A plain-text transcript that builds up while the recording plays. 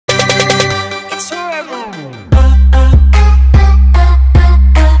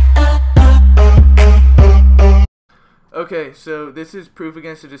Okay, so this is Proof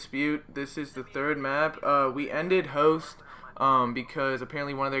Against a Dispute. This is the third map. We ended host because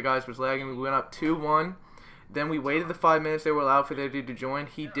apparently one of their guys was lagging. We went up 2-1. Then we waited the 5 minutes they were allowed for their dude to join.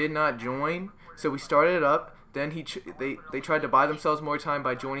 He did not join, so we started it up. Then they tried to buy themselves more time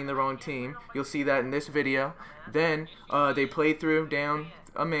by joining the wrong team. You'll see that in this video. Then they played through down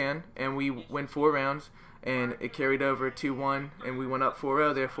a man, and we went 4 rounds. And it carried over 2-1, and we went up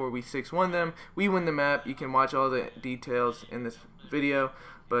 4-0. Therefore, we 6-1 them. We win the map. You can watch all the details in this video,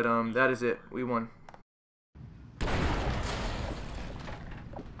 but that is it. We won.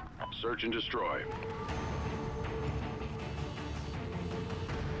 Search and destroy.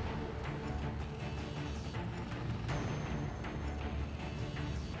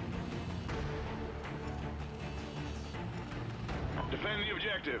 Defend the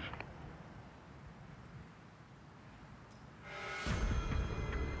objective.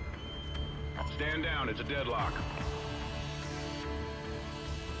 Stand down, it's a deadlock.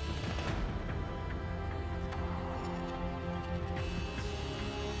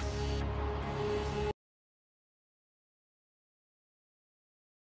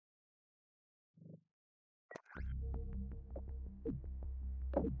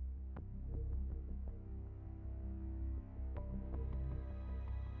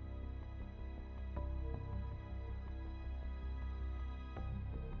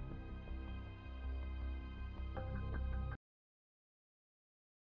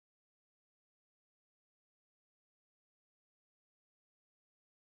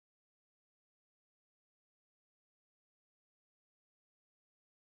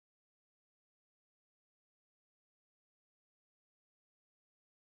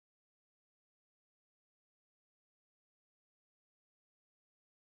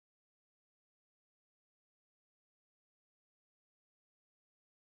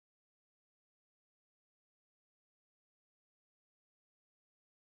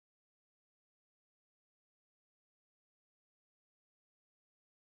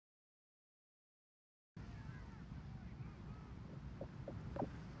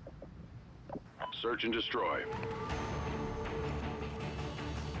 Search and destroy.